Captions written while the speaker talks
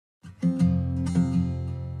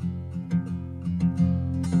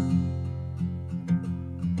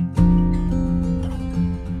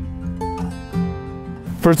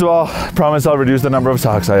First of all, I promise I'll reduce the number of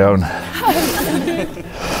socks I own.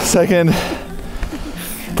 Second,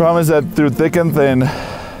 promise that through thick and thin,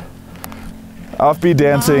 offbeat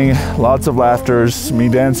dancing, lots of laughters, me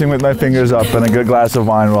dancing with my fingers up, and a good glass of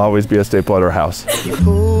wine will always be a staple at our house. You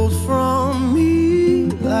pulled from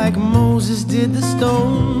me like Moses did the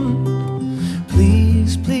stone.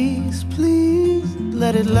 Please, please, please,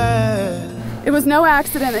 let it last. It was no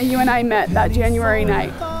accident that you and I met that January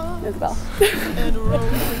night, Isabel.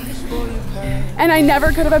 And I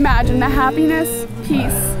never could have imagined the happiness,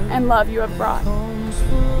 peace, and love you have brought.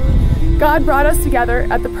 God brought us together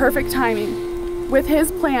at the perfect timing, with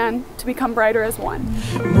His plan to become brighter as one.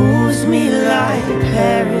 Moves me like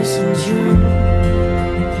Paris in June.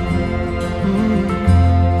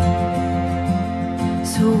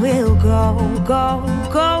 So we'll go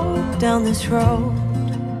down this road.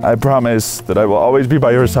 I promise that I will always be by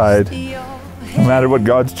your side, no matter what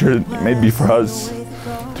God's journey may be for us,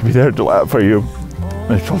 to be there to laugh for you,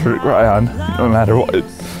 and a shoulder to cry on, no matter what,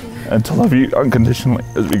 and to love you unconditionally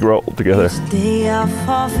as we grow old together. Stay I'll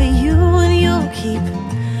fall for you and you'll keep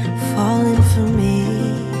falling for me.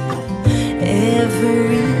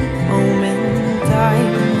 Every moment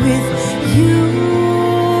I'm with you.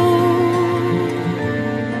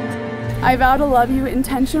 I vow to love you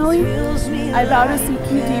intentionally. I vow to seek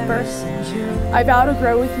you deeper. I vow to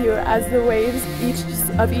grow with you as the waves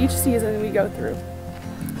of each season we go through.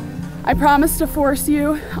 I promise to force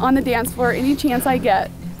you on the dance floor any chance I get,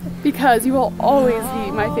 because you will always be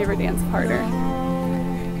my favorite dance partner.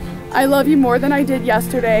 I love you more than I did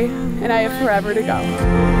yesterday, and I have forever to go.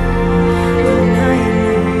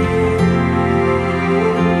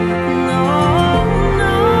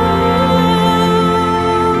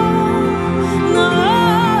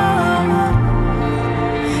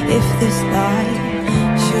 If this life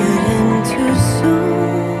should end too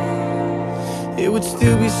soon, it would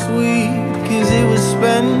still be sweet, 'cause it was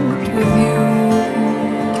spent with you.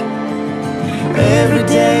 Every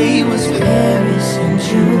day was Paris in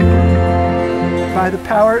June. By the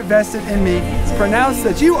power vested in me, pronounce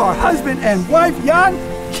that you are husband and wife. Jan,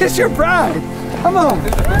 kiss your bride. Come on.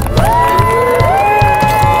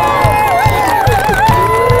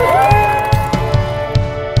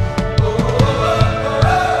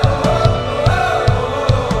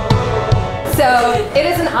 So it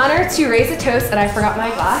is an honor to raise a toast, and I forgot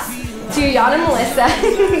my glass, to Jan and Malyssa,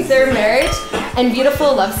 their marriage and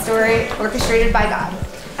beautiful love story orchestrated by God.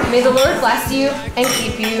 May the Lord bless you and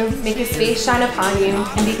keep you, make His face shine upon you,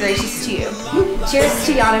 and be gracious to you. Cheers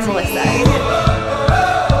to Jan and Malyssa.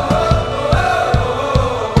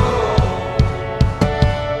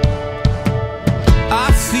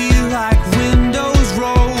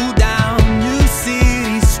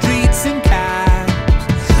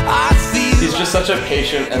 Such a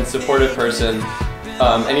patient and supportive person,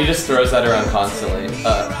 and he just throws that around constantly.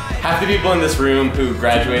 Half the people in this room who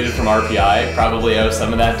graduated from RPI probably owe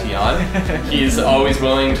some of that to Jan. He's always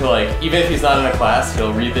willing to, like, even if he's not in a class,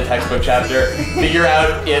 he'll read the textbook chapter, figure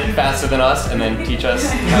out it faster than us, and then teach us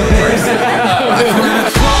how it works.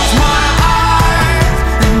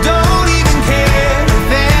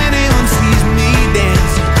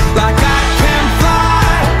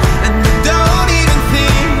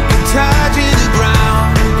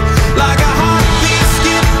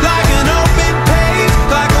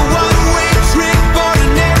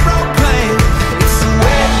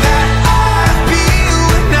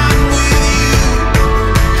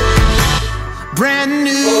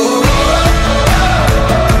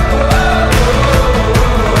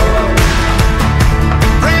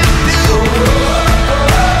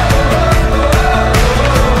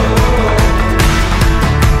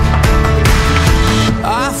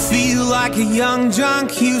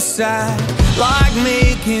 Like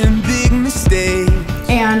making big mistakes.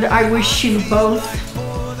 And I wish you both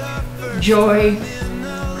joy,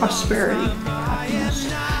 prosperity,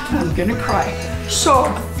 happiness. I'm gonna cry. So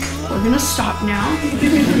we're gonna stop now.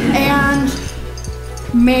 And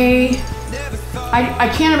I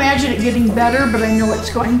can't imagine it getting better, but I know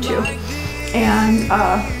it's going to. And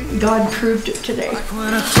God proved it today.